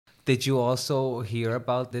did you also hear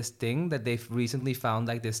about this thing that they've recently found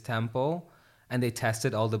like this temple and they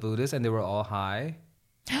tested all the Buddhists and they were all high?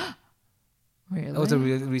 Really? It was a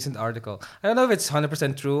recent article. I don't know if it's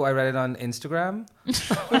 100% true. I read it on Instagram.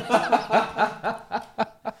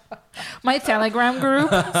 My Telegram group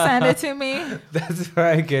sent it to me. That's where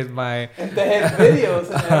I get my... And they had videos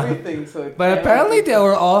and everything. So But apparently they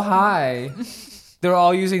were all high. They were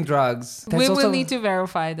all using drugs. We will need to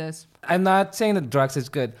verify this. I'm not saying that drugs is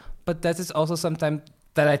good, but that is also sometimes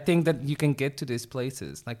that I think that you can get to these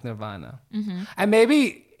places like Nirvana. Mm-hmm. And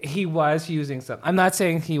maybe he was using some. I'm not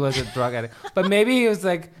saying he was a drug addict, but maybe he was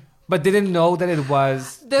like, but didn't know that it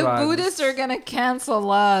was The drugs. Buddhists are going to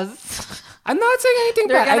cancel us. I'm not saying anything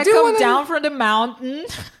They're bad. going to come down from the mountain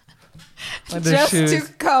with their just shoes. to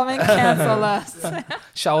come and cancel us.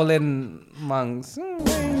 Shaolin monks.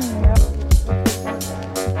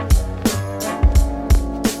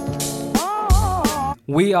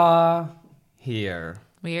 We are here.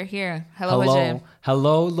 We are here. Hello, Ajay.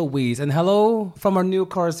 Hello, Louise. And hello from our new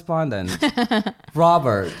correspondent,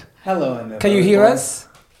 Robert. Hello, Annabelle. Can you hear us?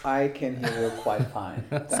 I can hear you quite fine.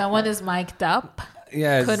 Someone is mic'd up.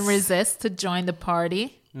 Yes. Couldn't resist to join the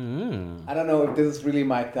party. I don't know if this is really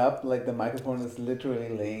mic'd up. Like the microphone is literally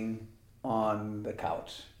laying on the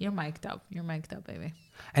couch. You're mic'd up. You're mic'd up, baby.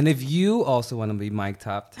 And if you also want to be mic'd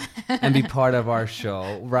up and be part of our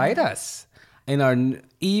show, write us in our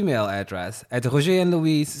email address at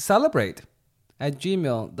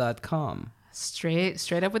rogerandlouisecelebrate@gmail.com.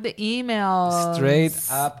 Straight up with the email. Straight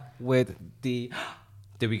up with the...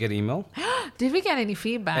 Did we get email? Did we get any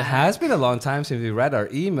feedback? It has been a long time since we read our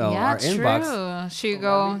email, our inbox. True.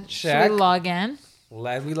 Should check. we log in?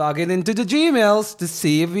 Let me log in into the Gmails to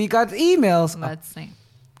see if we got emails. Let's see.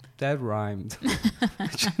 That rhymed.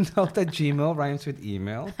 Did you know that Gmail rhymes with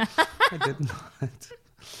email? I did not.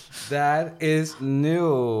 That is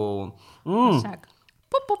new. Check.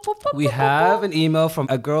 We have an email from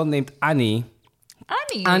a girl named Annie.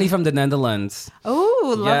 Annie from the Netherlands.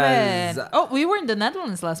 Oh, love Yes. it. Oh, we were in the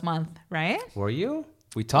Netherlands last month, right? Were you?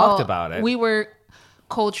 We talked about it. We were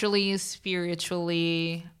culturally,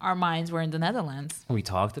 spiritually, our minds were in the Netherlands. We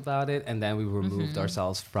talked about it, and then we removed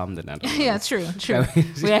ourselves from the Netherlands. Yeah, true.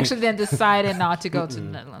 We actually then decided not to go to the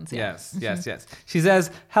Netherlands. Yeah. Yes. She says,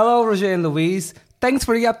 "Hello, Roger and Louise. Thanks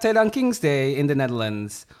for the update on King's Day in the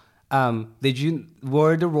Netherlands.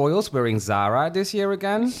 Were the Royals wearing Zara this year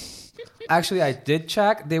again?" Actually, I did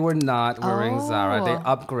check. They were not wearing Zara. They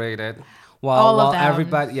upgraded. All of them.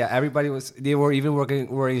 Everybody was. They were even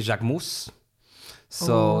wearing Jacquemus.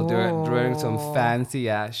 So they're wearing some fancy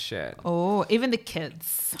ass shit. Oh, even the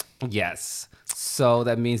kids. Yes. So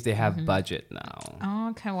that means they have budget now. Oh,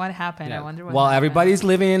 okay, what happened? Yeah. I wonder what While happened. everybody's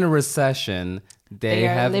living in a recession, they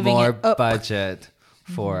are have living more it up. budget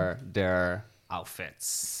for their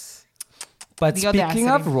outfits. But The speaking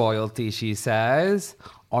audacity. of royalty, she says,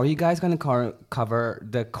 are you guys going to cover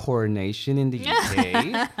the coronation in the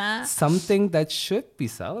UK? Something that should be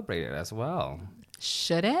celebrated as well.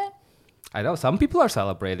 Should it? I know some people are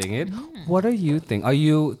celebrating it. What are you think? Are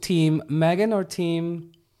you team Meghan or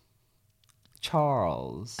team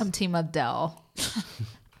Charles? I'm Team Adele.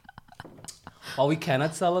 Well, we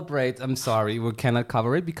cannot celebrate. I'm sorry. We cannot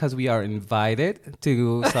cover it because we are invited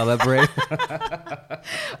to celebrate.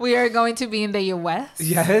 We are going to be in the US.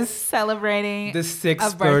 Yes. Celebrating The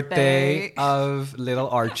 6th a birthday of little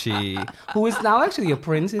Archie, who is now actually a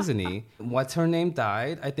prince, isn't he? What's her name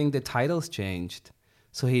died? I think the titles changed.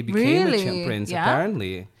 So he became Really? a prince, Yeah?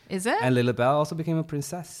 apparently. Is it? And Lilibelle also became a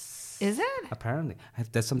princess. Is it? Apparently.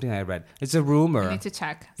 That's something I read. It's a rumor. We need to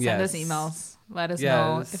check. Send us Yes. emails. Let us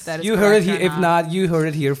know if that is you heard it correct here. or If not, you heard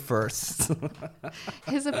it here first.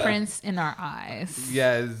 He's a prince in our eyes.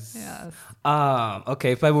 Yes. Yes.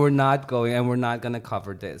 Okay, but we're not going and we're not going to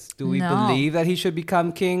cover this. Do we No. believe that he should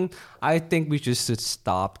become king? I think we just should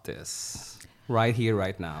stop this right here,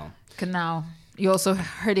 right now. Now, you also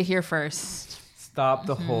heard it here first. Stop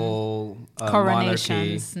the whole monarchy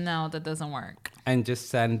Coronations. No, that doesn't work. and just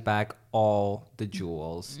send back all the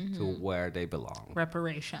jewels to where they belong.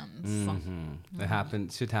 Reparations.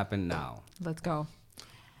 It should happen now. Let's go.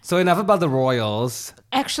 So enough about the royals.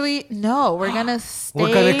 Actually, no, we're gonna stay.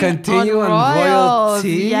 We're gonna continue on royals.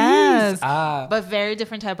 royalty. Yes, Ah. but very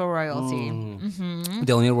different type of royalty.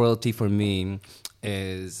 The only royalty for me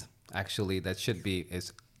is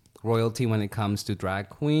royalty when it comes to drag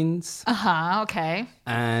queens Okay.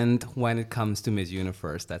 and when it comes to Miss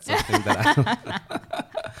Universe. That's something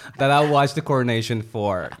that I'll watch the coronation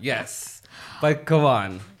for. Yes. But come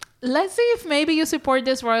on. Let's see if maybe you support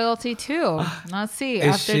this royalty too. Let's see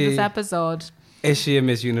after this episode. Is she a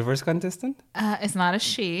Miss Universe contestant? It's not a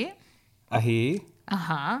she. A he?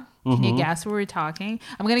 Can Mm-hmm. you guess what we're talking?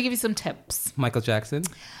 I'm gonna give you some tips. Michael Jackson,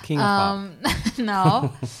 King of Pop.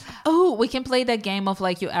 No. Oh, we can play that game of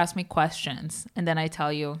like you ask me questions and then I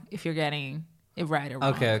tell you if you're getting it right or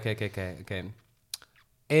wrong. Okay.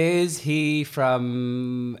 Is he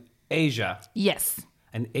from Asia? Yes.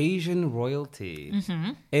 An Asian royalty.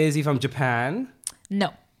 Is he from Japan?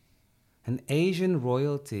 No. An Asian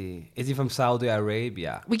royalty. Is he from Saudi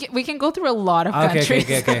Arabia? We can go through a lot of countries.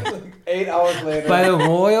 Okay. 8 hours later. But a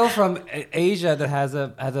royal from Asia that has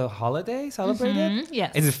a holiday celebrated?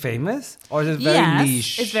 Yes. Is it famous? Or is it very Yes,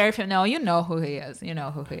 niche? it's very famous. No, you know who he is. You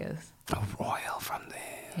know who he is. A royal from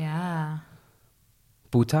there. Yeah.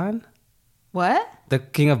 Bhutan? What? The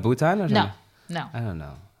king of Bhutan? Or No. something?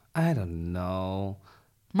 I don't know.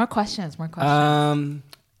 More questions.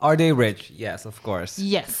 Are they rich? Yes, of course.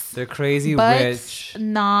 Yes. They're crazy But rich.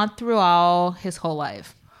 not throughout his whole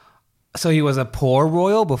life. So he was a poor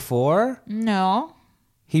royal before? No.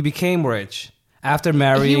 He became rich after He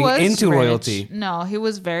marrying was into rich. royalty. No, he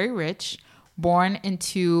was very rich. Born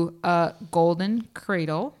into a golden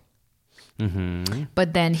cradle. Mm-hmm.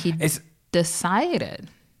 But then he Is decided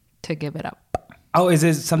to give it up. is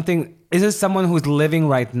it someone who's living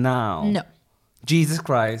right now? No. Jesus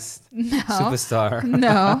Christ. No. Superstar.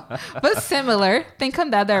 No. But similar. Think on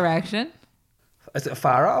that direction. Is it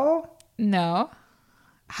Pharaoh? No.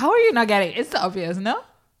 How are you not getting it? It's obvious, no?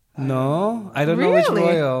 No, I don't know which Really?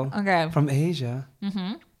 royal. Okay. From Asia.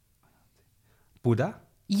 Buddha?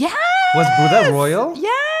 Yes. Was Buddha royal?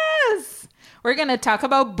 Yes. We're going to talk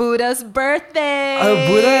about Buddha's birthday. Oh,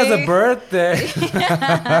 Buddha has a birthday.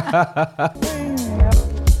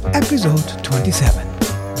 Episode 27.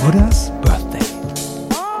 Buddha's birthday.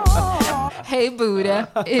 Hey, Buddha,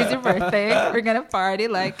 it's your birthday. We're going to party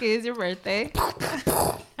like it's your birthday.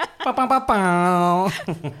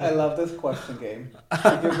 I love this question game.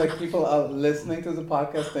 Because like people are listening to the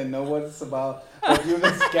podcast, they know what it's about. But you're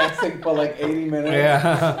just guessing for like 80 minutes.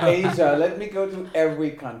 Yeah. Asia, let me go to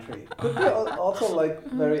every country. Could be also like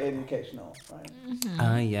very educational, right?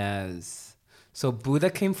 Yes. So Buddha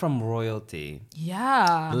came from royalty,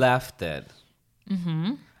 Yeah. left it,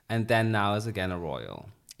 and then now is again a royal.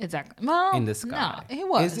 Exactly. Well, In the sky. No, he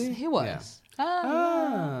was. Is he? He was.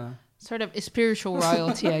 Ah, Sort of spiritual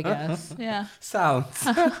royalty, I guess. Yeah. sounds.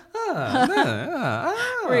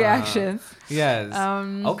 Reactions. Yes.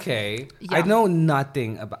 Okay. I yeah. know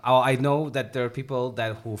nothing about. I know that there are people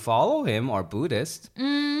who follow him are Buddhist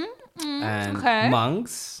and okay.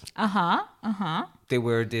 monks. Uh-huh. They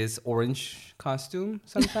wear this orange costume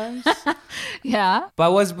sometimes. Yeah.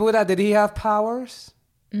 But was Buddha? Did he have powers?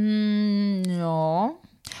 No.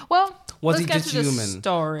 Well, Was let's he get just to the human?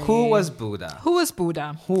 story. Who was Buddha? Who was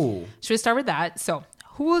Buddha? Who? Should we start with that? So,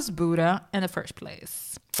 who was Buddha in the first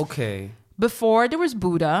place? Okay. Before there was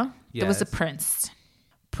Buddha, there was a Yes. prince.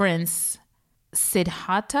 Prince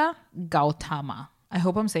Siddhartha Gautama. I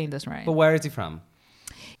hope I'm saying this right. But where is he from?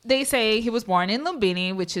 They say he was born in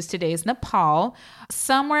Lumbini, which is today's Nepal,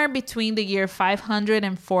 somewhere between the year 500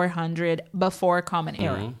 and 400 before Common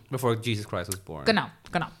Era. Before Jesus Christ was born. Genau.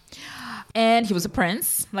 And he was a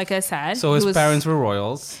prince, like I said. So his parents were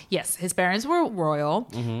royals. Yes, his parents were royal.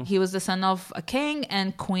 He was the son of a king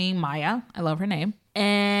and Queen Maya. I love her name.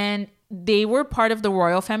 And they were part of the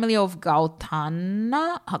royal family of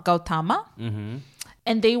Gautama.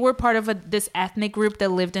 And they were part of this ethnic group that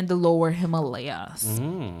lived in the lower Himalayas.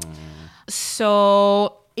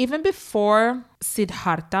 So even before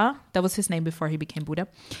Siddhartha, that was his name before he became Buddha.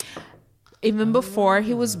 Even before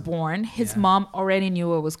he was born, his mom already knew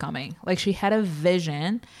what was coming. Like she had a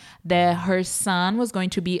vision that her son was going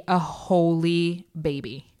to be a holy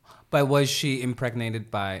baby. But was she impregnated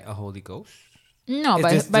by a Holy Ghost? No, Is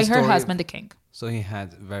by this the her story? husband, the king. So he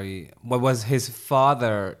had What was his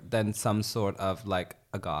father then some sort of like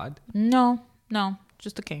a god? No,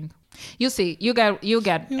 just the king. You see, you get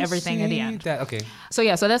everything at the end. Okay. So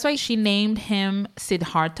that's why she named him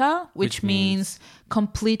Siddhartha, which means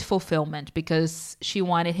complete fulfillment, because she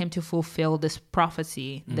wanted him to fulfill this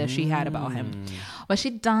prophecy that she had about him. But she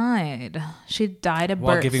died. She died at birth.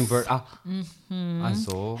 While giving birth. Happened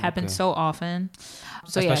so often.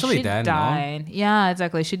 So Especially she then, no? died. Yeah,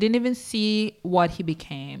 exactly. She didn't even see what he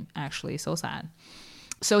became, actually. So sad.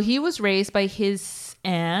 So he was raised by his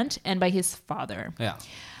aunt and by his father. Yeah.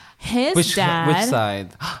 His dad. Which side?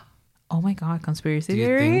 Oh my God, conspiracy Do you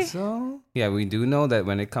theory? think so? Yeah, we do know that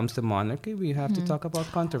when it comes to monarchy, we have to talk about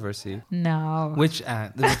controversy. No. Which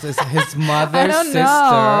aunt? This is his mother's I don't sister.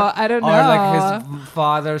 know. I don't Or know. like his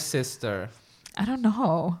father's sister. I don't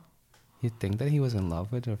know. You think that he was in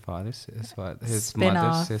love with his Spin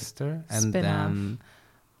mother's off. sister and Spin then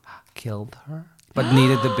killed her? but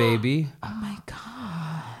needed the baby. Oh my God.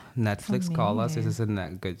 Netflix, call us. This is a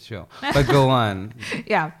good show. But go on.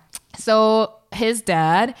 Yeah. So his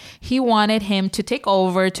dad, he wanted him to take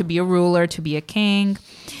over, to be a ruler, to be a king.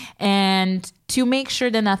 And to make sure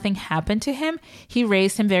that nothing happened to him, he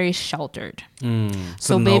raised him very sheltered.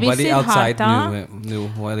 So baby nobody outside Siddhartha, knew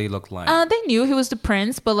what he looked like. They knew he was the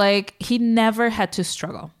prince, but like he never had to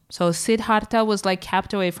struggle. So Siddhartha was like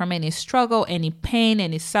kept away from any struggle, any pain,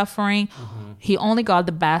 any suffering. He only got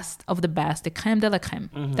the best of the best, the creme de la creme.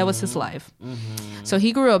 That was his life. So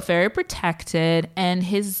he grew up very protected, and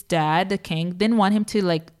his dad, the king, didn't want him to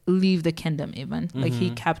like leave the kingdom even. Like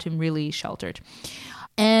he kept him really sheltered.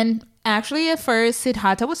 And actually, at first,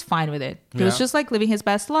 Siddhartha was fine with it. He was just like living his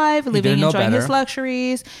best life, enjoying his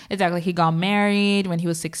luxuries. Exactly. He got married when he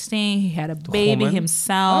was 16. He had a baby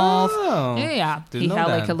himself. Oh, Yeah. He had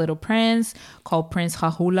like a little prince called Prince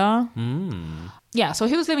Rahula. Yeah. So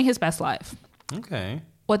he was living his best life. Okay.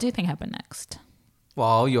 What do you think happened next?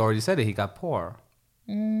 Well, you already said it. He got poor.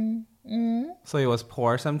 So he was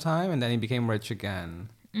poor sometime, and then he became rich again.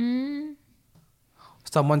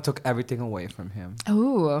 Someone took everything away from him.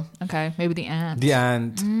 Oh, okay. Maybe the aunt. The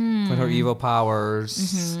aunt with her evil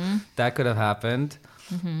powers. That could have happened.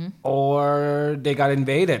 Or they got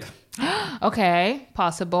invaded. Okay,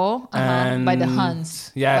 possible. By the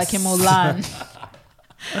Huns. Yes. Like in Mulan.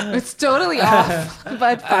 It's totally off,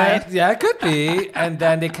 but fine. Yeah, it could be. And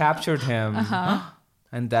then they captured him.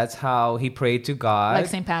 And that's how he prayed to God. Like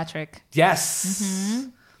St. Patrick. Yes.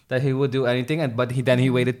 That he would do anything, but then he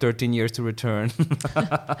waited 13 years to return.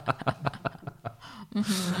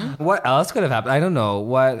 What else could have happened? I don't know.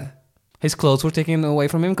 What his clothes were taken away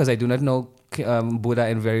from him because I do not know Buddha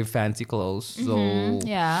in very fancy clothes. So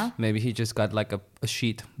Yeah. maybe he just got like a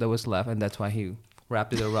sheet that was left, and that's why he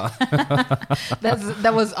wrapped it around.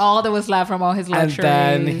 That was all that was left from all his luxuries.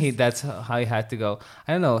 And then that's how he had to go.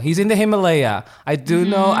 I don't know. He's in the Himalaya. I do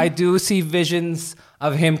know. I do see visions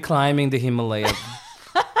of him climbing the Himalaya.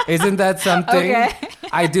 Isn't that something? Okay.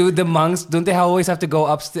 I do. The monks, don't they always have to go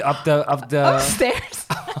up the Upstairs.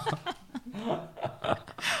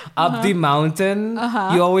 up the mountain?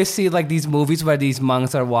 You always see like these movies where these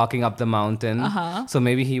monks are walking up the mountain. So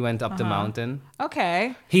maybe he went up the mountain.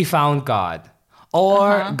 Okay. He found God,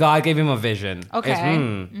 or God gave him a vision.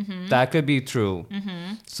 Okay. That could be true.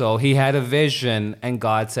 So he had a vision, and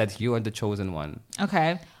God said, "You are the chosen one."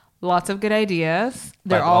 Okay. Lots of good ideas.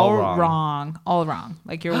 They're But all all wrong. All wrong.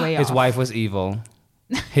 Like you're way off. His wife was evil.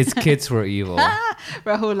 His kids were evil.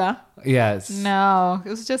 Rahula. Yes. No, it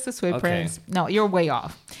was just a sweet Okay. prince. No, you're way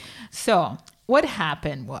off. So what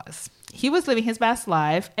happened was he was living his best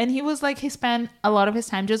life, and he was like, he spent a lot of his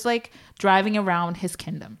time just like driving around his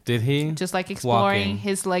kingdom, Did he? just like exploring Walking.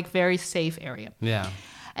 his like very safe area. Yeah.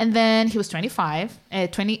 And then he was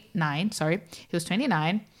 29, sorry. He was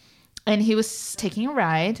 29, and he was taking a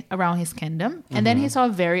ride around his kingdom, and then he saw a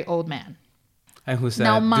very old man. And who said,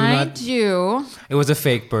 Now, "Do mind not-" you, It was a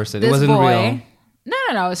fake person. It this wasn't boy... real.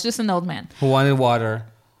 No, it's just an old man. Who wanted water.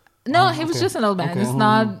 No, he was okay. just an old man. Okay. It's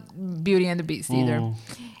not Beauty and the Beast either.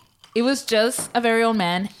 It was just a very old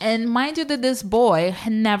man. And mind you that this boy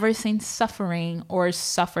had never seen suffering or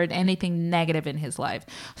suffered anything negative in his life.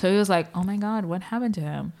 So he was like, oh my God, what happened to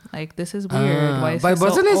him? Like, this is weird. Why is But he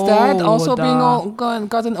wasn't so his dad also old? being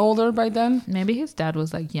gotten older by then? Maybe his dad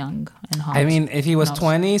was like young and hot. I mean, if he was Who knows?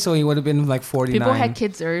 20, so he would have been like 49. People had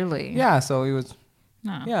kids early. Yeah, so he was...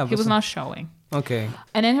 No, Yeah, he but was some- not showing. Okay.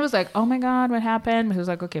 And then he was like, oh my God, what happened? But he was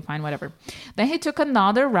like, okay, fine, whatever. Then he took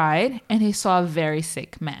another ride and he saw a very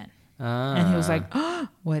sick man. And he was like, oh,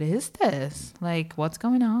 what is this? Like, what's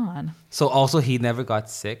going on? So also he never got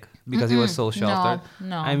sick because he was so sheltered?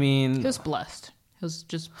 No. I mean... He was blessed. He was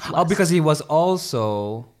just blessed. Oh, because he was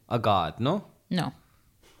also a god, no? No.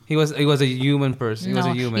 He was a human person. He was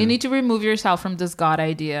a human. You need to remove yourself from this God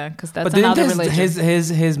idea because that's but didn't another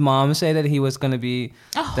religion. his mom say that he was going to be...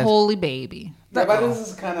 A holy baby. Yeah, but this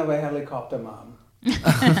is kind of a helicopter mom.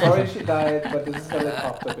 Sorry she died, but this is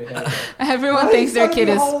helicopter behavior. Everyone Why thinks their he's kid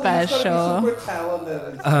is gotta be special. super talented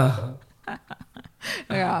and special.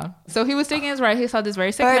 Yeah. So he was taking his ride. He saw this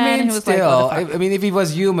very sick But man. I And mean, he was still, like, what the fuck? I mean, if he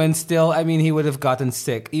was human, still, I mean, he would have gotten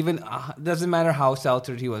sick. Even, doesn't matter how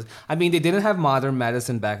sheltered he was. I mean, they didn't have modern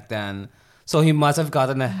medicine back then. So he must have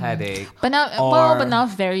gotten a headache. But not Or- but not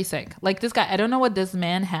very sick. Like this guy, I don't know what this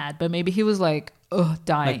man had, but maybe he was like,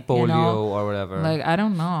 dying. Like polio you know? or whatever. Like I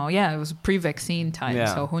don't know. Yeah, it was pre-vaccine time,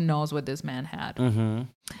 Yeah. so who knows what this man had. Mm-hmm.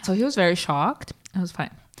 So he was very shocked. It was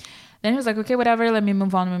fine. Then he was like, okay, whatever. Let me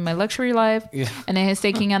move on with my luxury life. Yeah. And then he's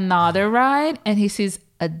taking another ride, and he sees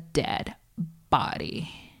a dead body.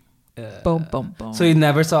 Boom, boom, boom. So you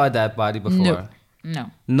never saw a dead body before?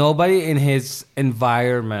 No. Nobody in his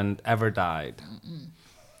environment ever died.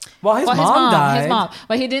 Well, his Well, mom died. His mom.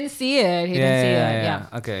 But he didn't see it. He didn't see it. Yeah.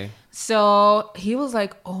 Okay. So he was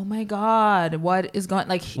like, oh my God, what is going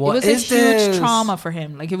like What it was a is huge this? trauma for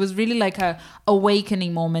him. Like it was really like a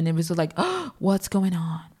awakening moment. It was like, oh, what's going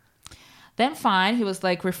on? Then fine, he was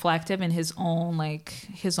like reflective in his own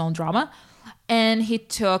drama. And he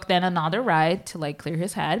took then another ride to like clear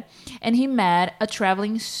his head. And he met a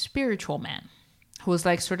traveling spiritual man who was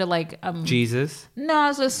like sort of like Jesus. no,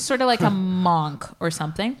 it was sort of like a monk or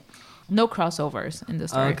something. No crossovers in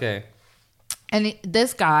this story. Okay. And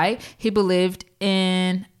this guy, he believed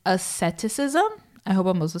in asceticism. I hope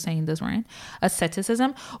I'm also saying this right.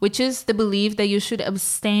 Asceticism, which is the belief that you should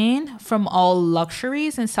abstain from all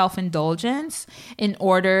luxuries and self-indulgence in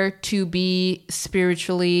order to be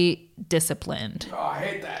spiritually disciplined. Oh, I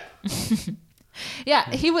hate that. Yeah,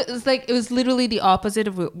 he was like, it was literally the opposite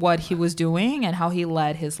of what he was doing and how he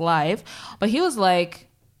led his life. But he was like,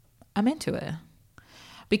 I'm into it.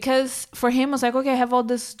 Because for him, it was like, okay, I have all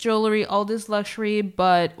this jewelry, all this luxury,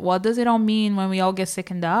 but what does it all mean when we all get sick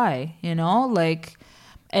and die? You know, like,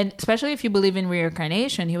 and especially if you believe in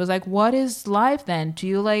reincarnation, he was like, what is life then? Do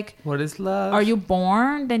you like, What is love? are you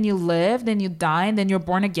born, then you live, then you die, and then you're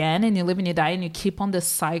born again, and you live and you die, and you keep on this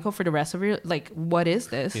cycle for the rest of your, like, what is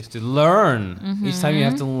this? You have to learn. Mm-hmm. Each time you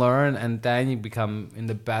have to learn, and then you become in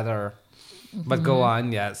the better. But go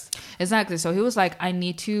on, yes. Exactly. So he was like, I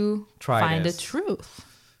need to Try find this. the truth.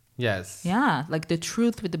 Yes. Yeah, like the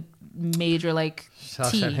truth with the major like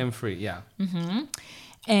Shall T. set him free, yeah.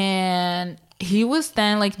 And he was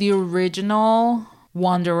then like the original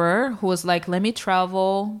wanderer who was like, let me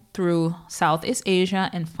travel through Southeast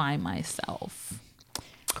Asia and find myself.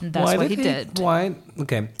 And that's what he did. Why?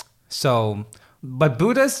 Okay. So, but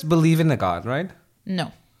Buddhists believe in a God, right?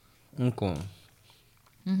 No. Okay.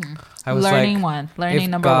 I was Learning like, Learning if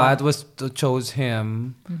number God one. was to chose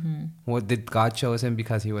him, what did God chose him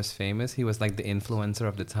because he was famous? He was like the influencer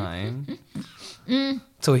of the time,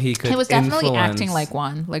 so he could. He was definitely influence. acting like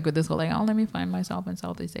one, like with this whole like, oh, let me find myself in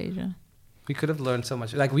Southeast Asia. We could have learned so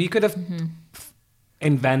much. Like we could have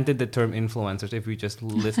invented the term influencers if we just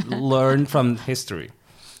learned from history.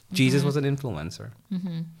 Jesus was an influencer.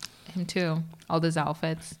 Him too. All these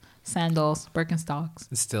outfits, sandals, Birkenstocks.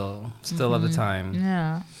 Still of the time.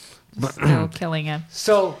 Yeah. Still killing it.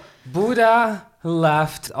 So Buddha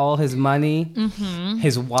left all his money,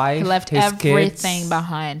 his wife, He left his everything kids,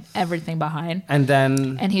 behind. Everything behind. and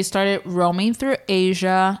then And he started roaming through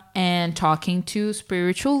Asia and talking to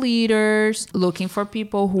spiritual leaders, looking for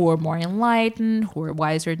people who were more enlightened, who were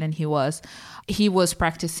wiser than he was. He was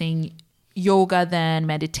practicing yoga then,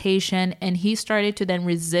 meditation, and he started to then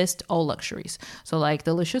resist all luxuries. So like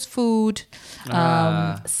delicious food,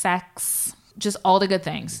 sex, just all the good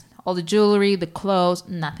things. All the jewelry, the clothes,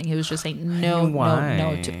 nothing. He was just saying no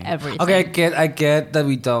to everything. Okay, I get that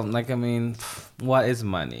we don't like. I mean, what is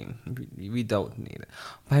money? We don't need it.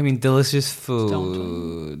 But I mean, delicious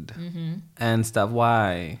food and stuff.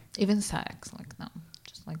 Why? Even sex, like no,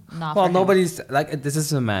 just like not. Well, for him. nobody's like this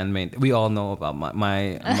is a man-made. We all know about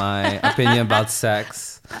my opinion about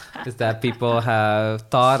sex is that people have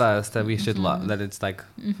taught us that we should love that it's like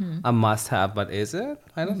a must-have. But is it?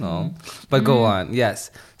 I don't know. But go on.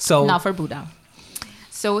 Yes. So Not for Buddha.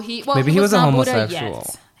 So Maybe he was a not Buddha homosexual.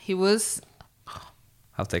 yet. He was.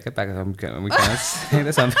 I'll take it back. We can't say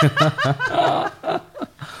this.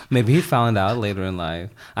 Maybe he found out later in life.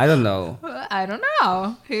 I don't know. I don't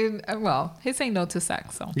know. He's saying no to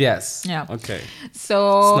sex. So Yes. Yeah. Okay.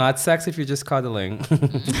 So It's not sex if you're just cuddling.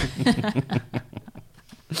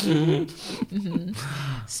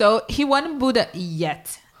 So he wasn't Buddha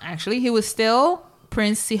yet. Actually, he was still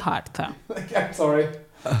Prince Siddhartha. Like, I'm sorry.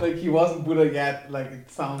 Like, he wasn't Buddha yet. Like, it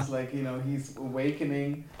sounds like, he's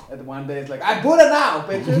awakening. And one day it's like, I'm Buddha now,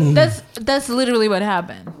 bitches. That's literally what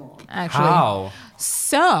happened. Actually. How?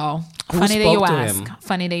 So Who funny that you spoke to ask. him?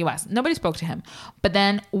 Funny that you ask. Nobody spoke to him. But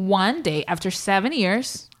then one day, after 7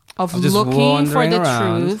 years of Just looking for the wandering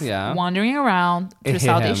around, truth, yeah. wandering around It through hit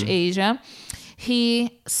Southeast him. Asia,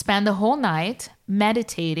 he spent the whole night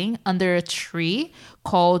meditating under a tree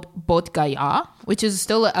called Bodh Gaya, which is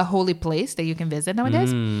still a holy place that you can visit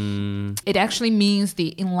nowadays. It actually means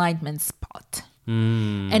the enlightenment spot,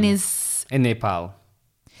 and is In Nepal.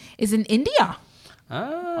 in India.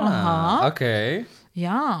 Okay.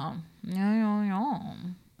 Yeah.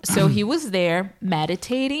 So he was there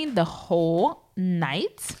meditating the whole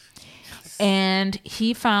night, and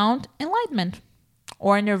he found enlightenment,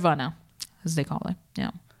 or nirvana, as they call it.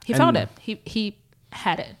 Yeah, he found it. He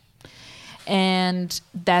had it, And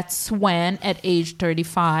that's when, at age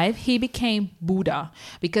 35, he became Buddha.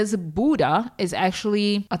 Because Buddha is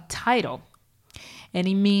actually a title. And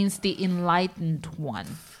it means the enlightened one.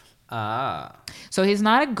 Ah. So he's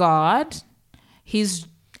not a god. He's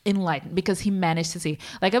enlightened because he managed to see.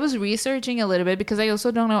 Like, I was researching a little bit because I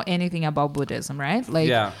also don't know anything about Buddhism, right? Like,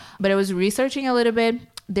 Yeah. But I was researching a little bit.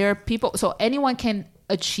 There are people, so anyone can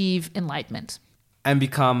achieve enlightenment. And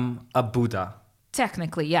become a Buddha.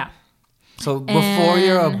 Technically, yeah. So before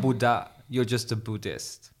you're a And- Buddha, you're just a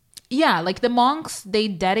Buddhist. Yeah, like the monks, they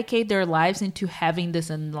dedicate their lives into having this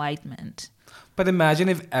enlightenment. But imagine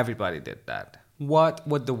if everybody did that. What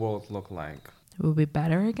would the world look like? It would be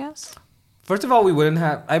better, I guess. First of all, we wouldn't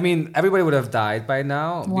have. I mean, everybody would have died by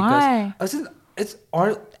now. Why? Because it's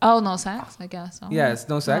our. Oh, no sex, I guess. Oh. Yeah, it's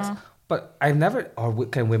no sex. Yeah. But I've never.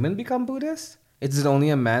 Can women become Buddhists? Is it only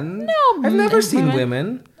a men? No, I've never seen women.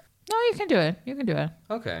 women. No, you can do it. You can do it.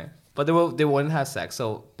 Okay, but they wouldn't have sex.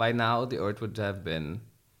 So by now, the earth would have been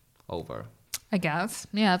over. I guess.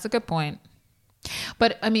 Yeah, that's a good point.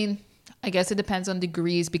 But I mean, I guess it depends on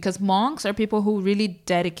degrees because monks are people who really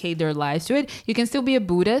dedicate their lives to it. You can still be a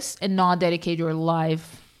Buddhist and not dedicate your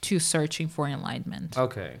life to searching for enlightenment.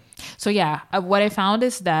 Okay. So yeah, what I found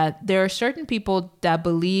is that there are certain people that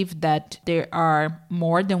believe that there are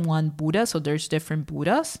more than one Buddha. So there's different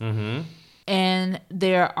Buddhas. Mm-hmm. And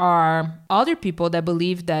there are other people that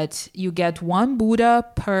believe that you get one Buddha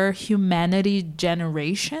per humanity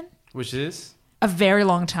generation. Which is? A very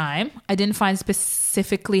long time. I didn't find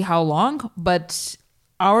specifically how long, but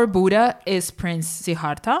our Buddha is Prince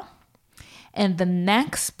Siddhartha. And the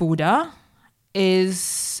next Buddha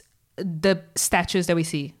is the statues that we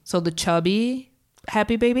see. So the chubby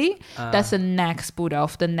happy baby, that's the next Buddha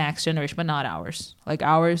of the next generation, but not ours. Like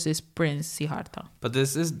ours is Prince Siddhartha. But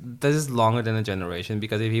this is longer than a generation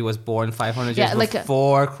because if he was born 500 Yeah, years like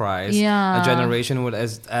before Christ, Yeah. a generation would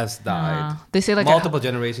has died. They say like Multiple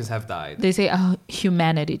generations have died. they say a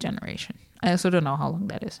humanity generation. I also don't know how long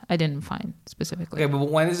that is. I didn't find specifically. Okay, but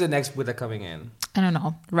when is the next Buddha coming in? I don't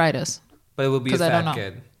know. Write us. But it will be a 'Cause I don't fat know.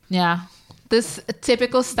 kid. Yeah. This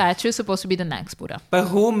typical statue is supposed to be the next Buddha. But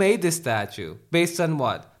who made this statue? Based on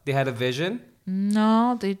what? They had a vision?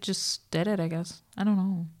 No, they just did it, I guess. I don't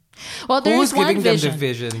know. Well, there Who's is one giving them vision. the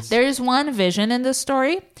visions? There is one vision in the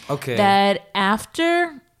story Okay. that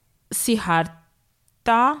after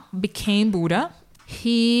Siddhartha became Buddha,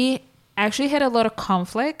 he actually had a lot of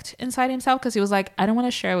conflict inside himself because he was like, I don't want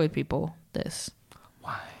to share with people this.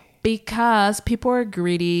 Why? Because people are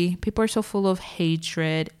greedy. People are so full of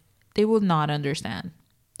hatred. They will not understand.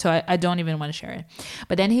 So I don't even want to share it.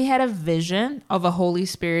 But then he had a vision of a Holy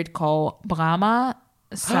Spirit called Brahma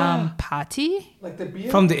Sampati. Like the beer?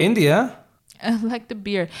 From the India? Like the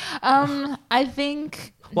beard. I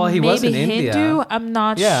think Well, he maybe was in Hindu. India. I'm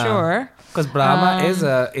not Yeah. sure. Because Brahma is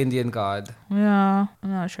a Indian god. Yeah,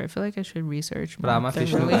 I'm not sure. I feel like I should research more Brahma,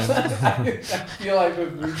 Vishnu, thoroughly. and... I feel like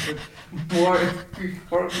we've reached more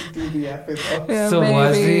before we do the episode. Yeah, So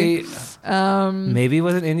was maybe. he... Maybe he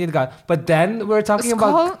was an Indian god. But then we're talking It's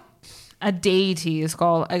about... called a deity. It's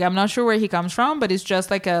called, like, I'm not sure where he comes from, but it's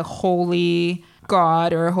just like a holy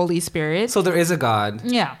god or a holy spirit. So there is a god.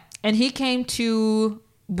 Yeah. And he came to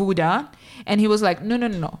Buddha and he was like,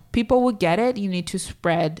 no. People will get it. You need to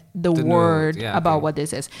spread the The word news. Yeah, about okay. what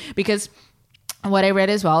this is. Because what I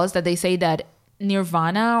read as well is that they say that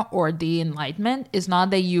nirvana or the enlightenment is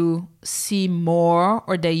not that you see more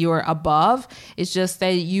or that you're above. It's just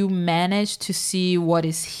that you manage to see what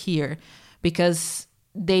is here. Because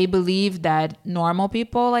they believe that normal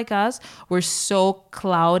people like us were so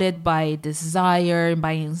clouded by desire and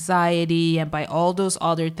by anxiety and by all those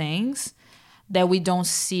other things that we don't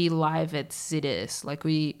see life as it is. Like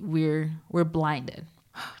we're blinded.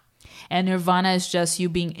 And nirvana is just you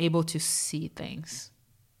being able to see things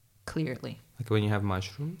clearly. Like when you have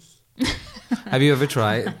mushrooms. Have you ever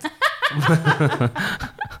tried?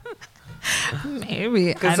 Maybe.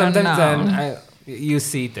 I Because don't sometimes know. then you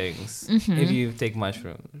see things if you take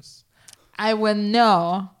mushrooms. I would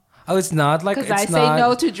know Oh, it's not like because it's I say not,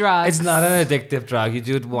 no to drugs. It's not an addictive drug. You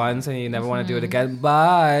do it once and you never want to do it again.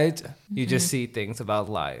 But you just see things about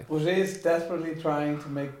life. Roger is desperately trying to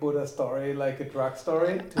make Buddha story like a drug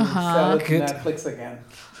story to sell it to Could- Netflix again.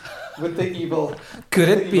 With the evil. Could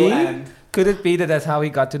the it evil be? end. Could it be that that's how he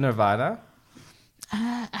got to Nirvana?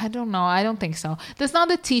 I don't know. I don't think so. That's not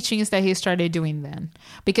the teachings that he started doing then.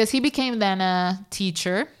 Because he became then a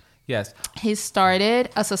teacher. Yes. He started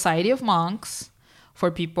a society of monks for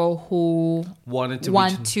people who Wanted to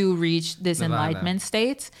want reach to reach this Nirvana. enlightenment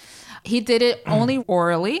state. He did it only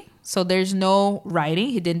orally. So there's no writing.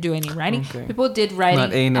 He didn't do any writing. Okay. People did Not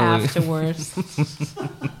writing anally. afterwards.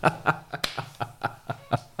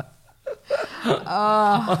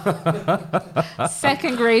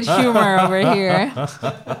 Second grade humor over here.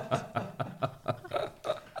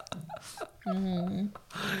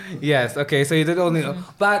 Yes. Okay. So you did only.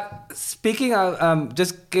 But speaking of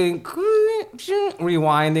just getting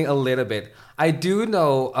rewinding a little bit, I do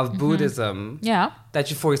know of Buddhism. Yeah. That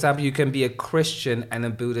you, for example, you can be a Christian and a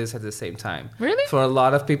Buddhist at the same time. Really? For a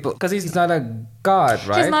lot of people, because he's not a god,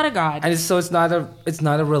 right? He's not a god. and so it's not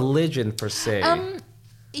a religion per se.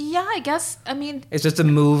 Yeah, I guess. I mean, It's just a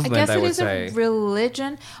movement. I guess I it would is say. a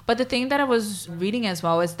religion. But the thing that I was reading as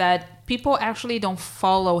well is that people actually don't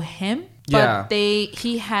follow him. But Yeah.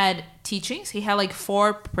 he had teachings. He had like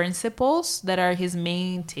 4 principles that are his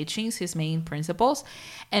main teachings, his main principles.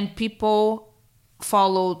 And people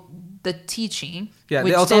follow the teaching, Yeah,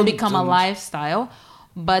 they which also then become a don't- lifestyle.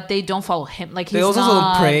 But they don't follow him. Like he's They also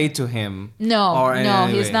not, don't pray to him. No, Or no,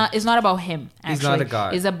 anyway. he's not. It's not about him. Actually. He's not a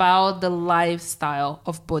god. It's about the lifestyle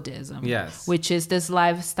of Buddhism. Yes. Which is this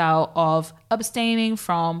lifestyle of abstaining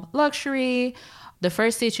from luxury. The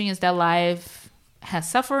first teaching is that life has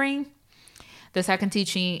suffering. The second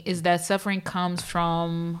teaching is that suffering comes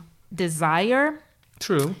from desire.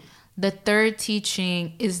 True. The third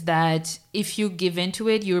teaching is that if you give into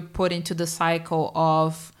it, you're put into the cycle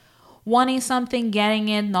of wanting something, getting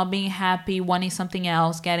it, not being happy, wanting something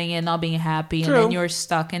else, getting it, not being happy, True. and then you're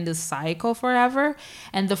stuck in this cycle forever.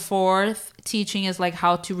 And the fourth teaching is like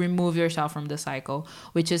how to remove yourself from the cycle,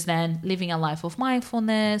 which is then living a life of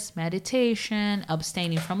mindfulness, meditation,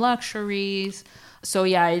 abstaining from luxuries. So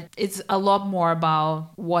yeah, it's a lot more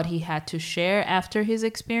about what he had to share after his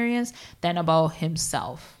experience than about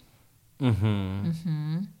himself.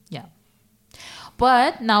 Yeah.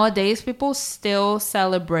 But nowadays, people still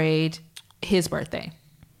celebrate his birthday.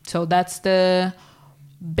 So that's the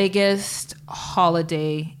biggest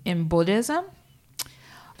holiday in Buddhism.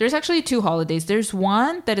 There's actually 2 holidays. There's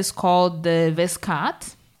one that is called the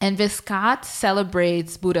Veskat. And Veskat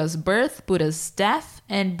celebrates Buddha's birth, Buddha's death,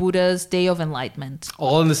 and Buddha's Day of Enlightenment.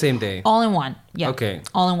 All on the same day. All in one. Yeah. Okay.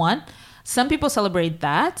 All in one. Some people celebrate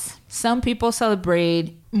that. Some people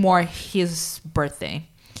celebrate more his birthday.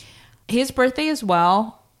 His birthday as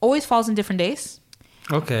well always falls in different days.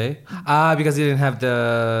 Okay. Because he didn't have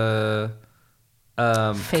the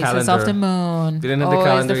Faces calendar. of the moon. They didn't have the Always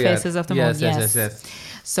calendar the yet. faces of the Yes, moon. yes.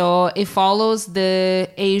 So it follows the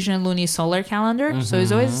Asian lunisolar calendar. So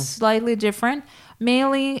it's always slightly different.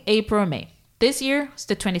 Mainly April or May. This year it's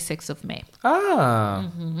the 26th of May. Ah.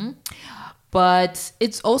 But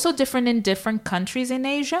it's also different in different countries in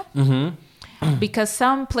Asia. Because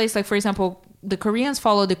some place, like for example, the Koreans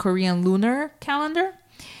follow the Korean lunar calendar.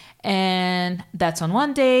 And that's on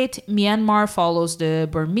one date. Myanmar follows the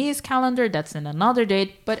Burmese calendar. That's in another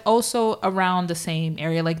date. But also around the same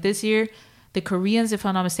area. Like this year, the Koreans, if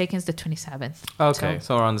I'm not mistaken, is the 27th. Okay,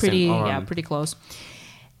 so around the pretty, same. yeah, pretty close.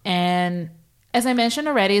 And as I mentioned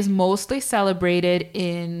already, is mostly celebrated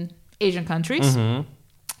in Asian countries.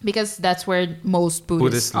 Because that's where most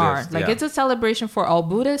Buddhists are. live, Like yeah. it's a celebration for all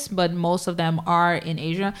Buddhists, but most of them are in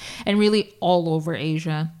Asia and really all over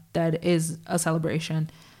Asia. That is a celebration.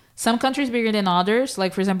 Some countries bigger than others.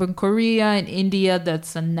 Like for example, in Korea and India,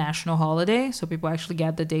 that's a national holiday. So people actually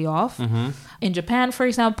get the day off. In Japan, for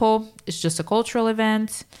example, it's just a cultural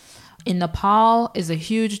event. In Nepal is a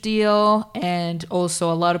huge deal, and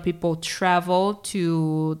also a lot of people travel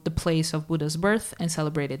to the place of Buddha's birth and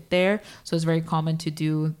celebrate it there. So it's very common to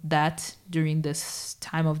do that during this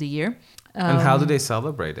time of the year. And how do they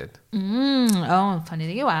celebrate it? Oh, funny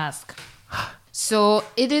that you ask. So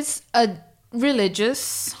it is a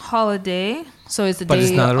religious holiday. So it's a But day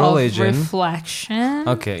it's not a of religion. reflection.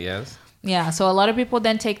 Okay, yes. Yeah, so a lot of people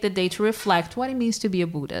then take the day to reflect what it means to be a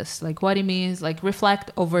Buddhist, like what it means, like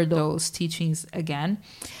reflect over those teachings again.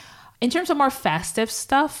 In terms of more festive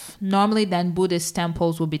stuff, normally then Buddhist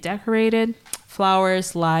temples will be decorated,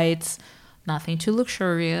 flowers, lights, nothing too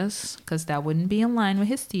luxurious because that wouldn't be in line with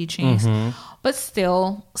his teachings, but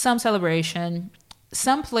still some celebration.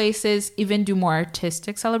 Some places even do more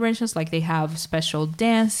artistic celebrations, like they have special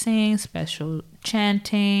dancing, special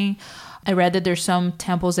chanting. I read that there's some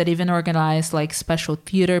temples that even organize like special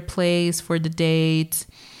theater plays for the date.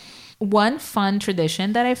 One fun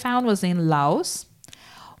tradition that I found was in Laos,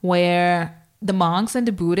 where the monks and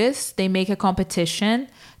the Buddhists, they make a competition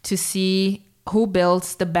to see who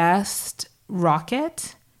builds the best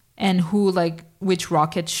rocket and which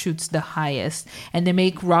rocket shoots the highest. And they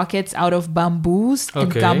make rockets out of bamboos and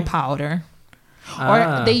Okay. gunpowder.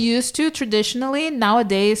 Or they used to traditionally.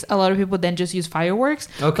 Nowadays, a lot of people then just use fireworks.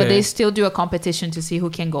 Okay. But they still do a competition to see who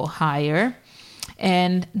can go higher.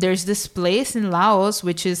 And there's this place in Laos,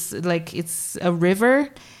 which is like, it's a river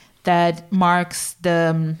that marks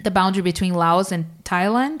the boundary between Laos and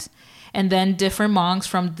Thailand. And then different monks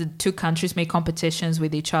from the two countries make competitions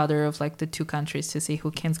with each other of like the two countries to see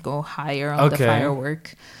who can go higher on the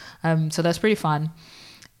firework. So that's pretty fun.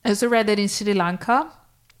 I also read that in Sri Lanka,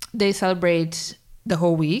 they celebrate the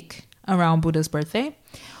whole week around Buddha's birthday.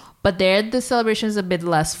 But there, the celebration is a bit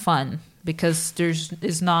less fun because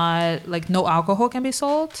there's not, like, no alcohol can be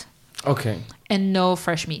sold. Okay. And no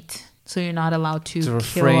fresh meat. So you're not allowed to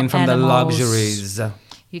refrain from animals. the luxuries.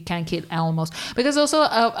 You can't kill animals. Because also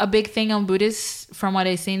a big thing on Buddhists, from what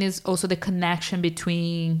I've seen, is also the connection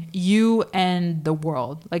between you and the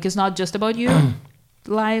world. Like, it's not just about you,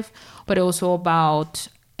 life, but also about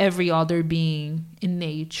every other being in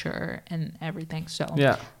nature and everything. So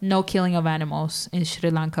no killing of animals in Sri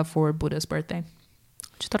Lanka for Buddha's birthday.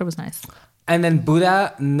 Just thought it was nice. And then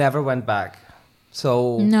Buddha never went back.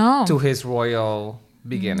 So to his royal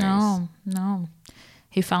beginnings. No.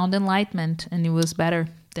 He found enlightenment and it was better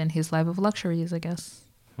than his life of luxuries, I guess.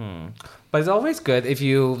 But it's always good if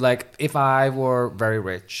you, like, if I were very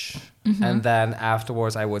rich and then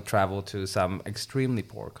afterwards I would travel to some extremely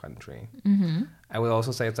poor country. I would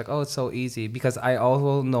also say it's like, oh, it's so easy, because I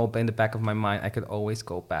also know in the back of my mind I could always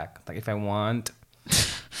go back. Like, if I want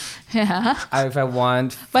if I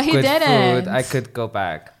want but he good didn't. food, I could go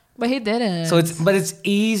back. But he didn't. So it's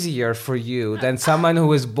easier for you than someone who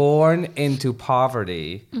was born into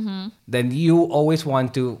poverty. Then you always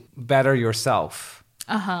want to better yourself.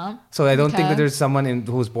 So I don't think that there's someone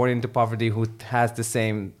who's born into poverty who has the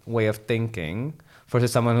same way of thinking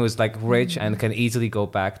versus someone who's like rich and can easily go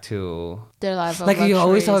back to their life of like luxuries. You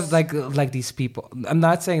always have like these people. I'm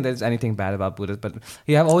not saying there's anything bad about Buddhists, but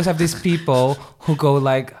always have these people who go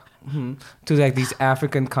like to like these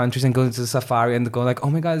African countries and go to the safari and go like, oh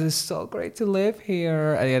my God, it's so great to live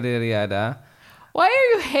here. Yada, yada, yada. Why are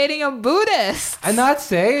you hating on Buddhists? I'm not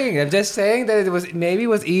saying. I'm just saying that it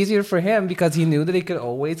was easier for him because he knew that he could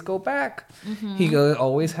always go back. He could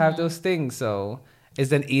always have those things. So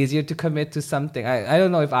it's then easier to commit to something. I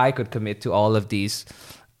don't know if I could commit to all of these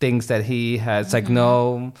things that he has. Like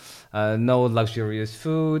no luxurious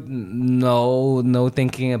food, no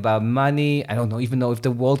thinking about money. I don't even know if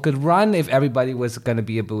the world could run if everybody was gonna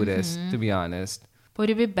be a Buddhist. To be honest, would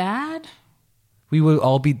it be bad? We would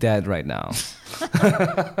all be dead right now.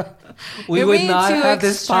 We would not have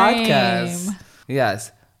this podcast.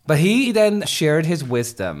 Yes, but he then shared his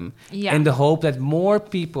wisdom in the hope that more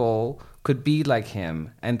people could be like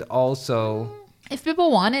him, and also if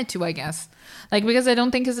people wanted to, I guess. Like, because I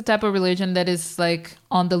don't think it's the type of religion that is like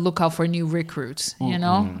on the lookout for new recruits, you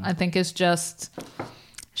know? I think it's just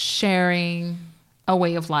sharing a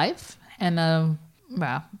way of life and a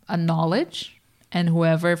knowledge, and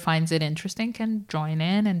whoever finds it interesting can join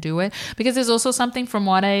in and do it. Because there's also something from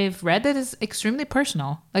what I've read that is extremely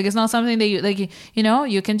personal. Like, it's not something that you, like, you know,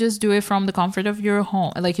 you can just do it from the comfort of your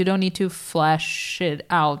home. Like, you don't need to flash it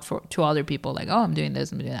out to other people. Like, oh, I'm doing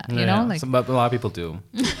this, I'm doing that. You know? Like, but a lot of people do.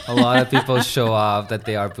 A lot of people show off that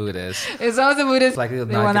they are Buddhist. It's always a Buddhist. Like, they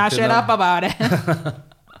will not shut up about it.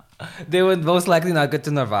 They would most likely not get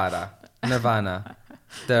to Nirvana.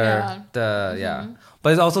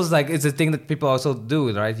 But it's also like, it's a thing that people also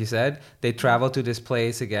do, right? You said they travel to this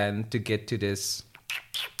place again to get to this.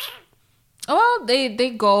 Well, they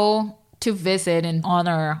go to visit in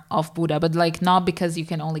honor of Buddha, but like not because you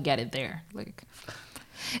can only get it there. Like,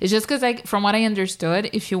 it's just because, like, from what I understood,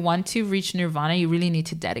 if you want to reach Nirvana, you really need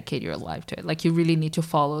to dedicate your life to it. Like, you really need to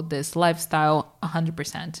follow this lifestyle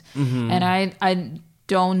 100%. And I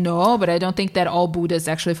don't know, but I don't think that all Buddhists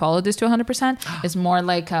actually follow this to 100%. It's more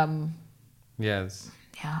like yes.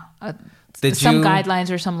 Yeah. Some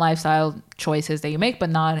guidelines or some lifestyle choices that you make,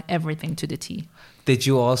 but not everything to the T. Did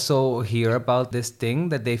you also hear about this thing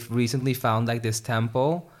that they've recently found, like this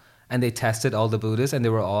temple, and they tested all the Buddhists and they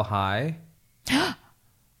were all high?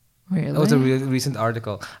 Really? That was a recent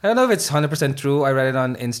article. I don't know if it's 100% true. I read it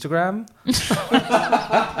on Instagram.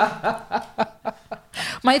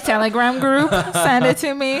 My Telegram group sent it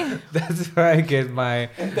to me. That's where I get my...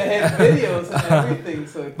 And they had videos and everything.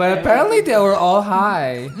 So but apparently they were all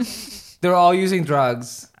high. They were all using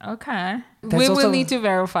drugs. Okay. We will need to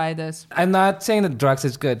verify this. I'm not saying that drugs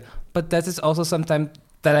is good, but that is also sometimes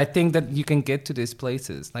that I think that you can get to these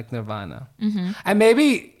places, like Nirvana. And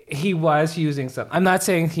maybe he was using some... I'm not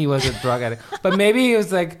saying he was a drug addict, but maybe he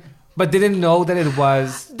was like... But didn't know that it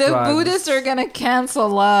was the drugs. Buddhists are going to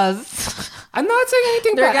cancel us. I'm not saying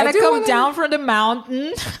anything They're bad. They're going to come down from the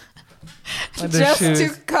mountain. with their Just shoes.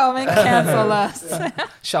 to come and cancel us.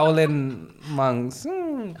 Shaolin monks.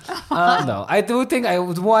 No, I do think I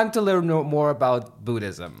would want to learn more about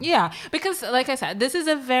Buddhism. Yeah, because like I said, this is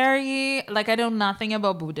a very, like, I know nothing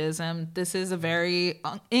about Buddhism. This is a very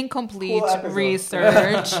incomplete Cool episode.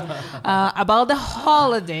 research about the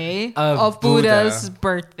holiday of Buddha's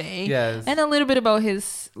birthday. Yes. And a little bit about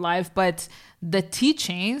his life, but the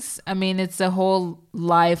teachings, I mean, it's a whole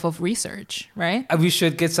life of research, right? We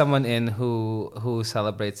should get someone in who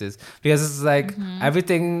celebrates this, because it's like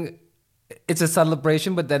everything. It's a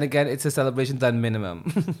celebration, but then again, it's a celebration done minimum.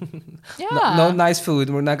 Yeah. No nice food.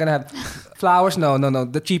 We're not gonna have flowers. No.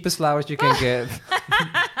 The cheapest flowers you can get.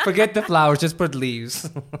 Forget the flowers. Just put leaves.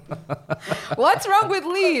 What's wrong with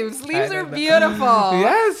leaves? Leaves are don't know. beautiful.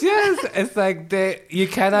 Yes. It's like you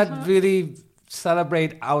cannot really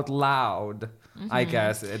celebrate out loud. I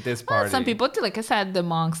guess at this Well, party. some people, too, like I said, the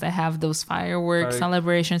monks that have those fireworks Right.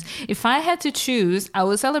 celebrations. If I had to choose, I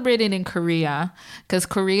would celebrate it in Korea, because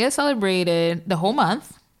Korea celebrated the whole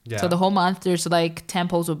month. Yeah. So the whole month, there's like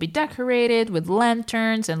temples will be decorated with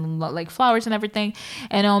lanterns and like flowers and everything.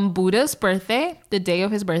 And on Buddha's birthday, the day of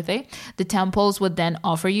his birthday, the temples would then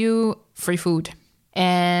offer you free food.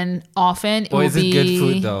 And often it Or will is it be good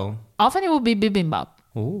food though? Often it will be bibimbap.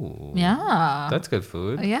 Ooh, Yeah. that's good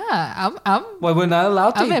food. Yeah. I'm Well, we're not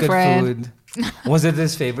allowed to I'm eat in good for it. food. Was it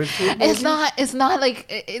his favorite food? It's not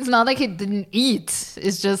like he didn't eat.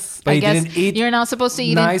 It's just But I he guess didn't eat you're not supposed to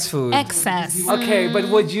eat nice in food. excess. Okay, but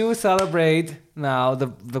would you celebrate now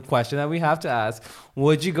the question that we have to ask?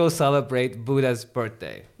 Would you go celebrate Buddha's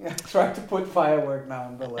birthday? Yeah, try to put firework now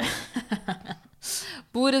in Berlin.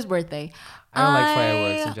 Buddha's birthday. I don't like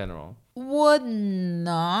fireworks in general. Would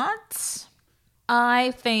not.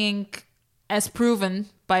 I think, as proven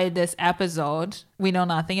by this episode, we know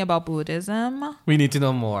nothing about Buddhism. We need to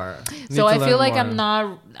know more. So I feel like I'm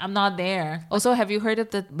not there. Also, have you heard of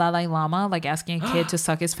the Dalai Lama like asking a kid to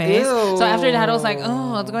suck his face? Ew. So after that, I was like,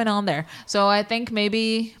 oh, what's going on there? So I think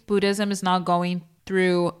maybe Buddhism is not going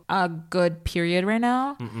through a good period right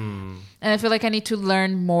now. And I feel like I need to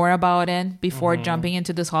learn more about it before jumping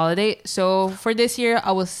into this holiday. So for this year,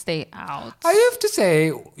 I will stay out. I have to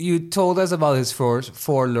say, you told us about his four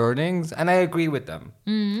learnings, and I agree with them.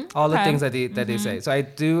 All the okay. things that they say. So I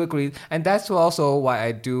do agree, and that's also why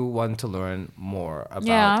I do want to learn more about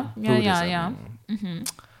Yeah, Buddhism. yeah.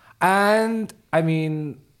 And I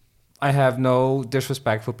mean, I have no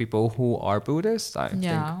disrespect for people who are Buddhists. I think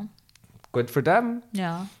Yeah. good for them.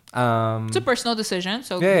 Yeah. Um, It's a personal decision.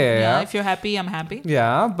 So Yeah. if you're happy, I'm happy.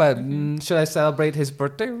 yeah, but should I celebrate his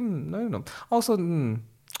birthday? No. Also,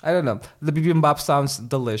 I don't know. The bibimbap sounds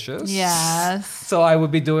delicious. Yes. So I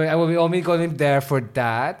would be only going there for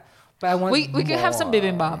that. But I want We could have some more.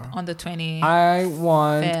 bibimbap on the 20th. I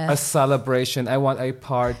want a Fifth. celebration. I want a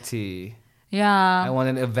party. Yeah. I want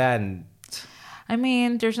an event. I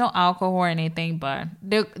mean, there's no alcohol or anything, but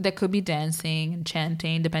there could be dancing and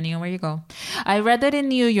chanting depending on where you go. I read that in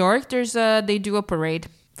New York, they do a parade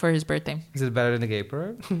for his birthday. Is it better than a gay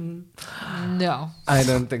parade? No, I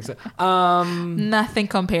don't think so. nothing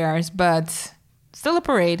compares, but still a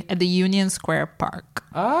parade at the Union Square Park.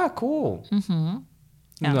 Cool.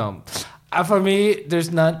 Yeah. No. For me, there's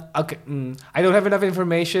not. Okay, I don't have enough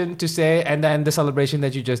information to say, and then the celebration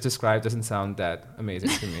that you just described doesn't sound that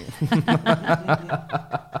amazing to me.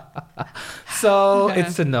 So Okay.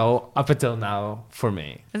 it's a no up until now for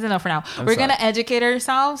me. That's enough for now. I'm We're sorry. gonna educate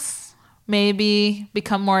ourselves, maybe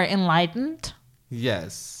become more enlightened,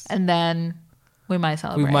 Yes. and then we might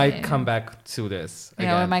celebrate. We might come back to this. Yeah,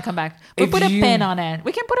 we again. might come back. We If put a you- pin on it.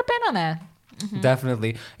 We can put a pin on it.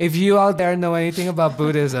 Definitely. If you out there know anything about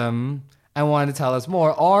Buddhism and want to tell us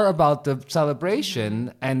more, or about the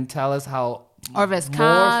celebration and tell us how Or more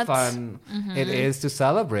Vescat. fun it is to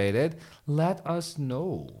celebrate it, let us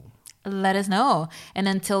know. Let us know. And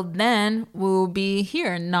until then, we'll be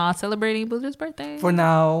here not celebrating Buddha's birthday. For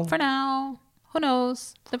now, For now. Who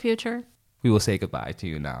knows? The future. we will say goodbye to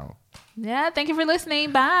you now. Yeah, thank you for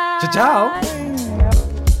listening. Bye. Ciao,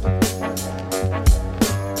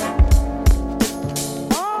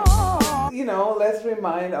 You know, let's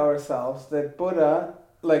remind ourselves that Buddha,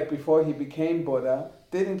 like before he became Buddha,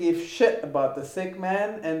 didn't give shit about the sick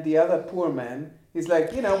man and the other poor man. He's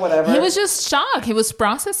like, whatever. He was just shocked. He was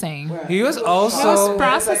processing. Yeah, He was also- He was shocked. He's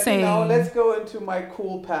processing. Like, let's go into my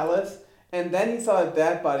cool palace. And then he saw a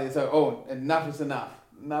dead body. He's like, oh, enough is enough.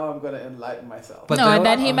 Now I'm going to enlighten myself. But no, that and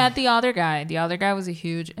then was- he met the other guy. The other guy was a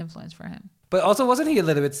huge influence for him. But also, wasn't he a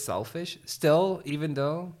little bit selfish still, even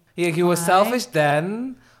though he was Why? selfish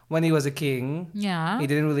then, when he was a king. Yeah. He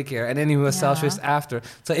didn't really care. And then he was Yeah. selfish after.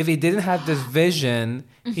 So if he didn't have this vision,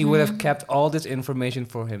 he would have kept all this information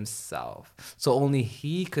for himself. So only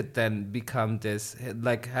he could then become this,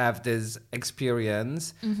 like have this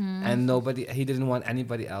experience. And he didn't want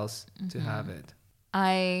anybody else to have it.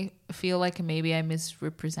 I feel like maybe I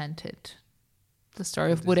misrepresented the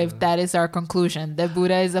story of Buddha. If that is our conclusion, that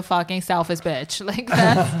Buddha is a fucking selfish bitch. Like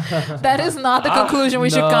that is not the conclusion we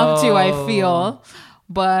should come to, I feel.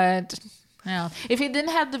 But yeah, if he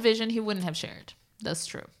didn't have the vision, he wouldn't have shared. That's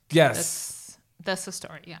true. Yes. That's the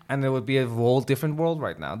story. Yeah. And there would be a whole different world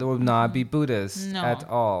right now. There would not be Buddhists No. at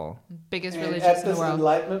all. Biggest And religions at in the this world.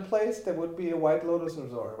 enlightenment place, there would be a White Lotus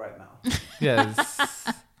resort right now. Yes.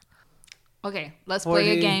 Okay, let's For play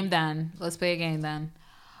a the- game then.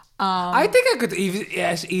 I think I could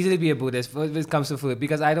easily be a Buddhist when it comes to food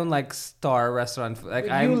because I don't like star restaurant food. Like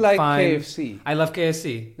But I'm you like fine. KFC. I love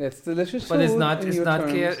KFC, That's delicious but food. it's not. in It's your not.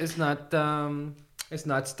 terms. It's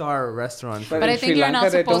not star restaurant food. But But I in think Sri you're not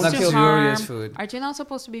Lanka, they don't supposed to kill harm. luxurious food. Aren't you not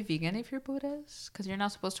supposed to be vegan if you're Buddhist? Because you're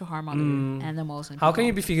not supposed to harm other animals. And How can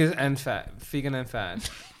you people. be vegan and fat? Vegan and fat.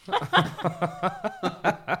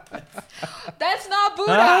 That's not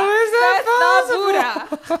Buddha. How is that That's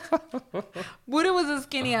not Buddha. Buddha was a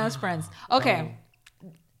skinny ass prince. Okay,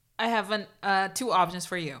 I have two options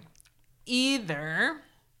for you. Either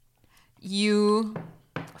you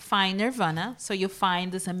find nirvana, so you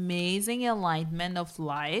find this amazing enlightenment of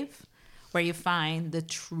life, where you find the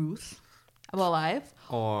truth about life,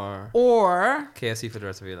 or KFC for the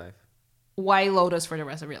rest of your life. White Lotus for the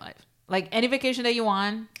rest of your life. Like any vacation that you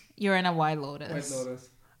want, you're in a White Lotus. White Lotus.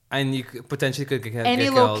 And you potentially could get Any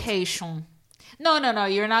killed. location. No,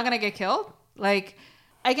 you're not gonna get killed. Like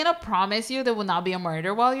I cannot promise you there will not be a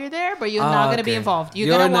murder while you're there, but you're not gonna be okay. involved. You're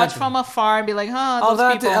You're gonna watch not- from afar and be like, huh, I'll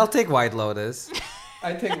those people. I'll take White Lotus.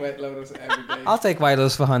 I take White Lotus every day. I'll take White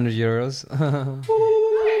Lotus for €100.